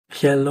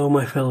Hello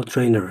my fellow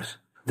trainers,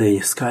 the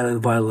Scarlet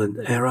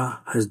Violet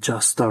era has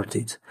just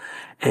started,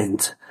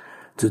 and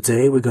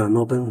today we're gonna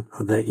open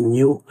the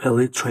new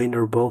Elite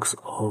Trainer box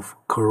of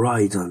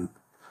Koraidon.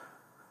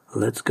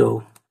 Let's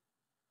go.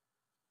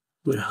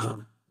 We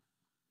have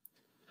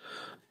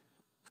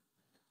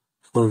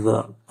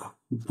the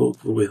book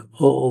with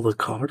all the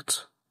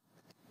cards,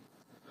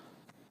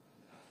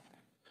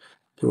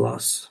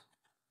 plus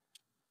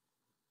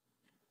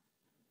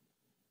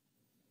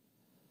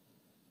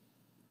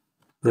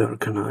the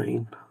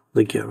Arcanine,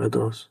 the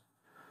Gyarados,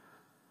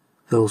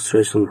 the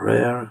illustration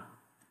rare,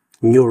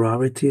 new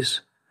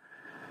rarities.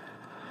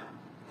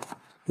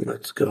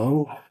 Let's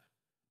go.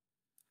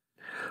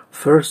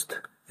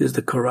 First is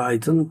the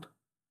Koraidon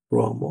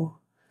promo.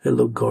 It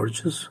looks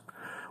gorgeous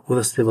with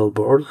a stable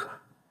board.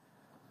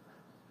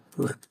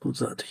 Let's put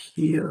that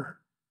here.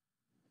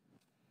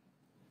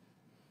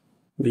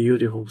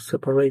 Beautiful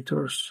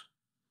separators.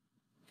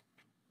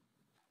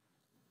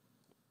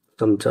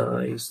 Some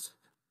dice.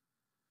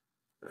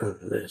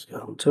 And there's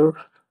counter.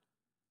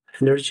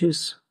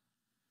 Energies.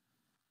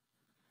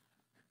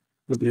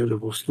 The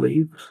beautiful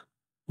sleeves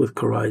with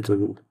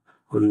Koraidon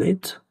on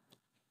it.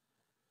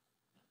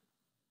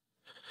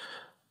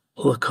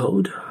 The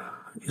code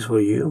is for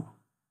you.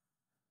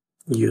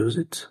 Use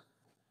it.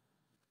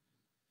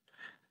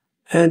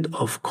 And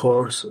of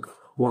course,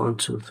 1,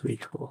 2, 3,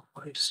 4,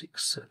 5,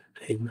 6, 7,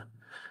 8,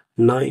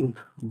 9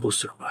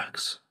 booster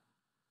packs.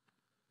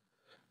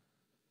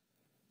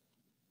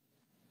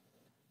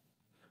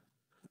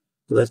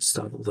 Let's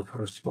start with the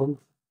first one.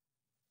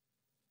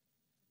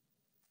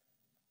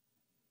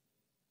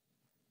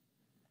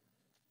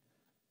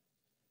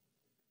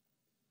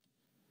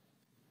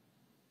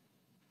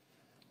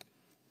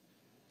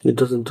 It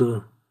doesn't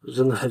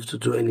have to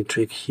do any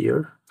trick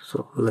here.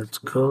 So let's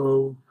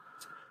go.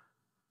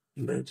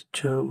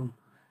 Medicham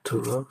to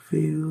rock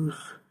views.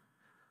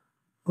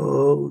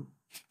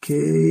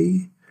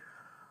 Okay.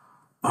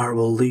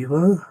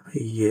 Arboliva,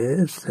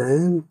 yes,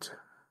 and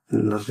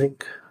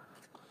nothing.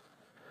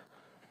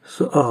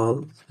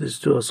 So let's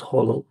do as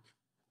hollow.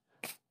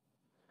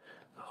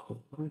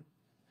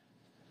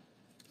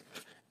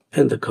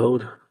 And the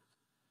code.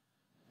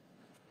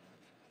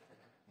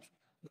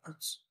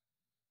 Let's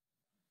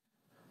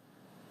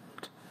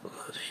put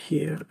that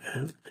here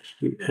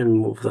and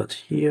move that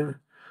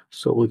here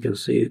so we can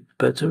see it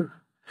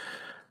better.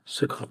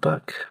 Second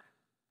pack.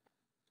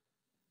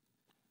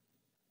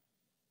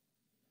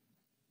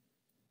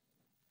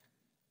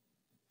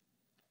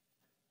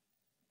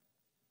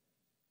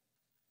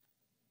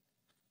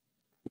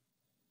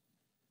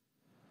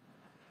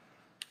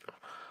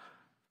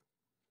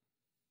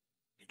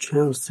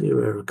 Chance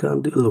rare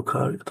candy.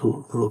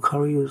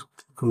 Lucario is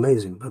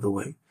amazing, by the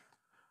way.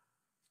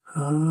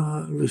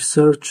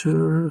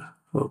 Researcher,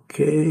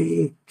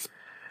 okay.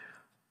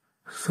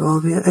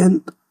 Salvia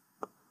and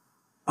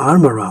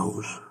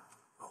Armoround,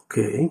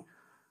 okay.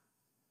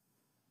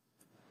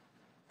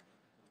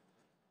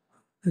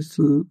 Let's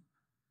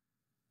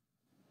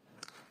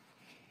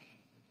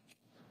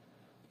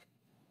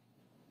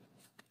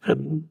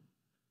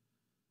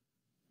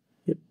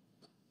yep.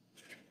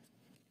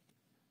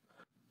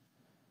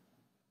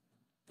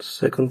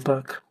 Second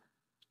pack.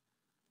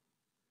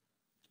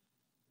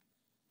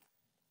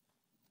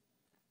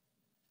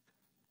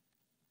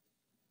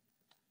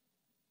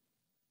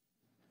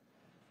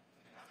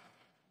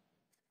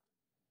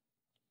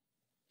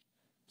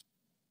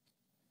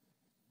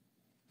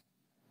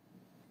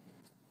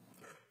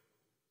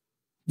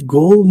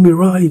 Gold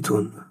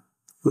Miraidon.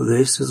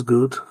 This is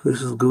good.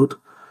 This is good.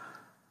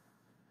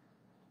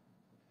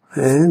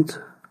 And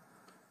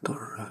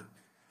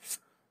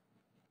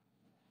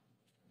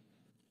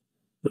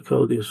the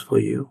code is for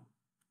you.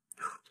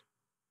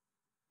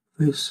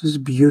 This is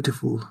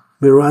beautiful.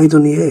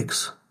 Miraidon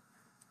EX.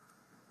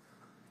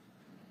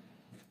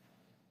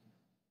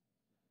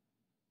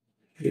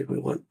 Give me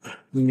 1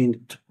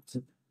 minute.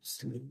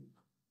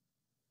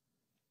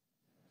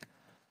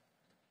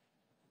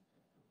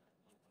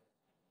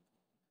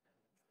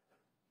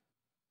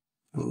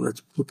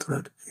 Let's put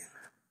that in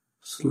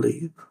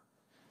sleeve.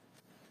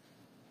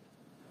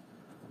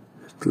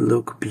 It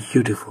looks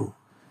beautiful.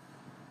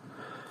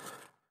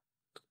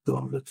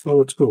 So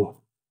let's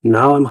go.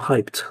 Now I'm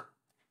hyped.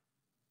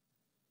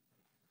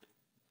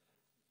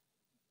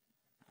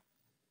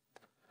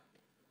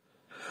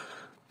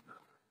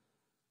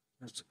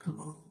 Let's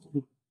go.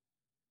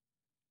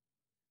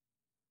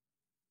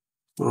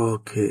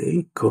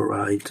 Okay,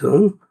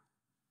 Koraidon.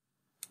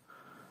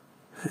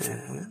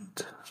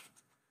 And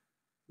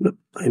nope,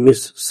 I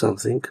missed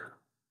something.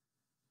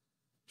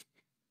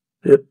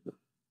 Yep.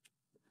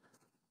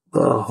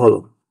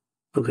 Hollow.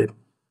 Okay.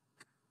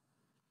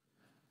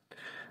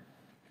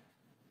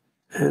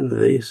 And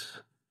this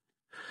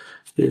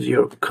is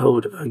your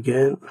code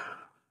again.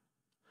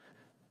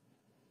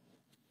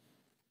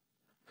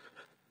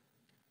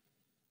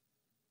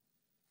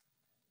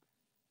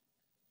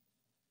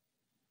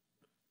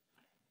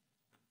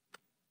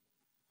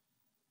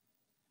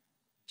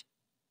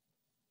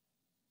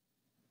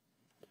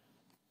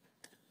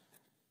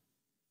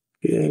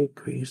 Okay,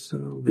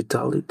 Crystal,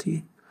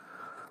 Vitality,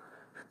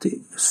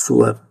 the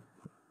Swap,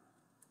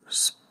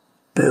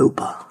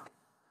 Spelpa,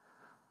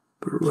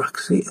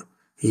 Braxia.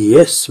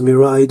 Yes,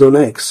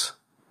 Miraidon X.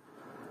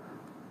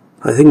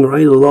 I think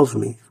Miraidon loves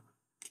me.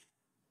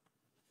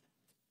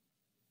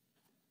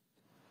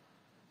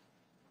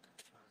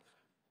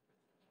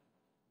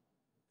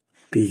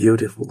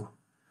 Beautiful.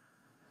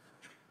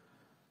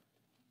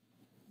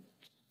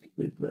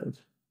 With that.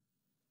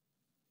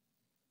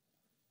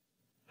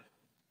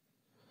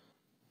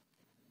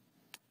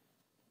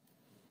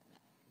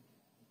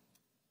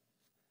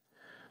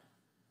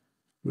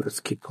 Let's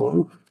keep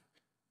on.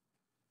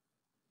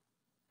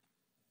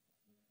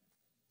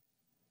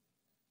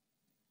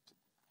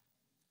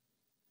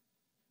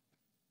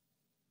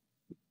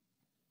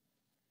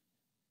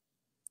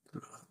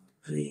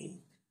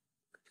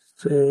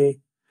 Say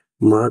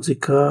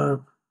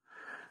Magikarp,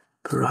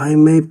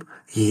 Primeape.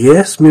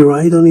 Yes,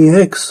 Miraidon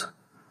EX.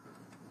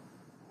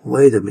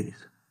 Wait a minute.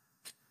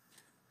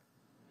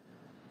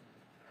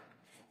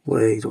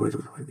 Wait.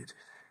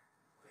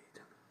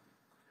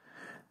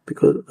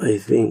 Because I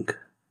think.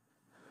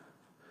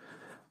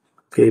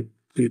 Okay,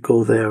 you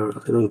go there.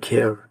 I don't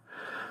care.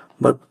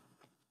 But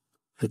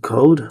the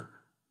code.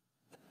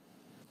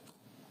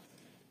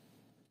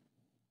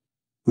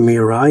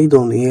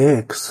 Miraidon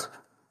EX.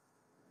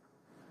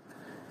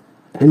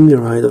 And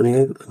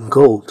Miraidon EX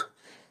Gold.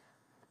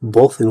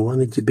 Both in 1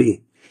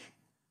 ETB.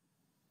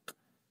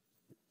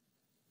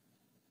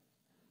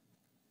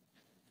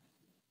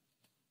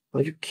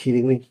 Are you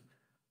kidding me?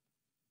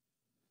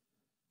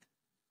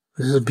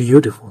 This is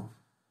beautiful.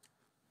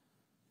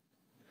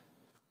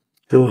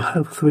 And we'll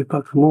have 3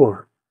 packs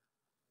more.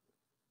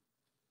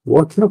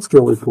 What else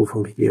can we pull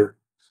from here?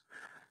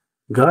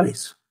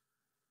 Guys.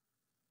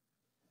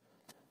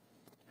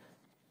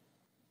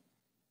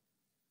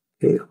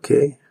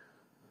 Okay.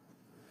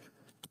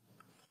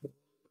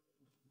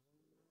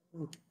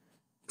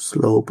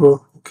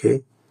 Slowbro,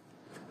 okay.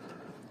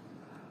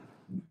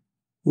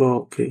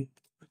 Okay.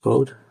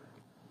 Code.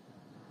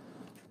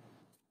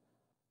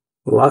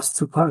 Last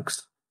 2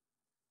 packs.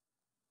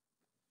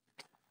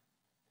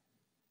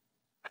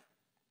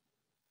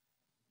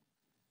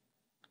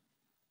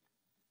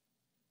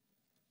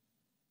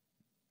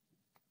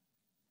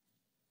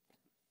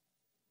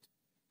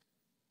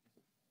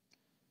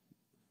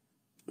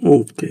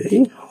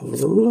 Okay,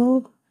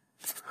 hello.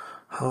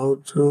 How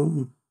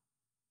to...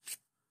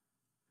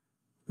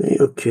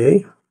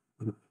 Okay.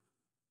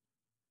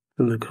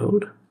 And the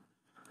code.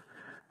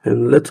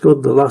 And let's go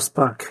to the last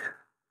pack.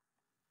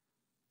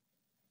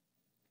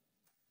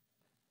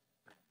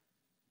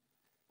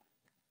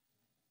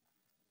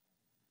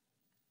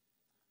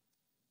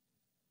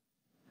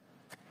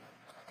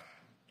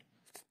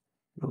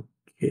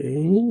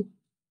 Okay.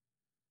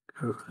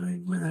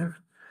 Koraidon.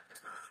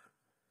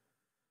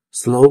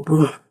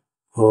 Slowbro.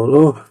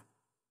 Holo.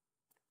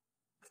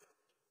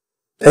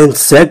 And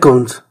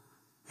second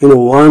in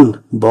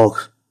 1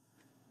 box.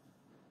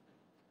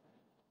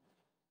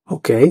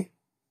 Okay.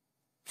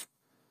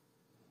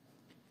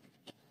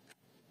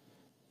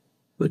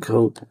 The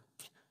code.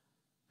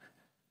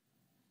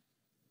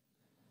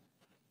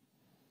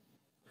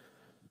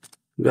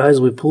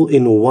 Guys, we pull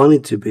in 1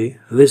 ETB,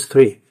 these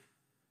 3.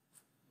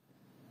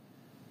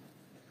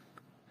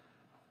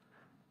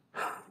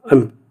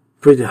 I'm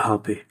pretty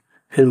happy.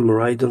 And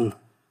Miraidon.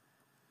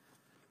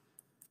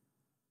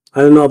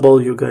 I don't know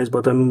about you guys,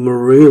 but I'm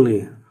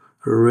really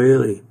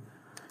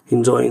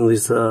enjoying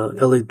this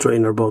Elite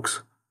Trainer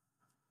box.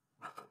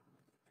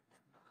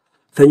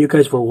 Thank you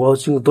guys for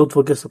watching. Don't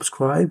forget to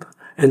subscribe.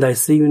 And I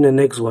see you in the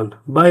next one.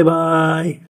 Bye bye.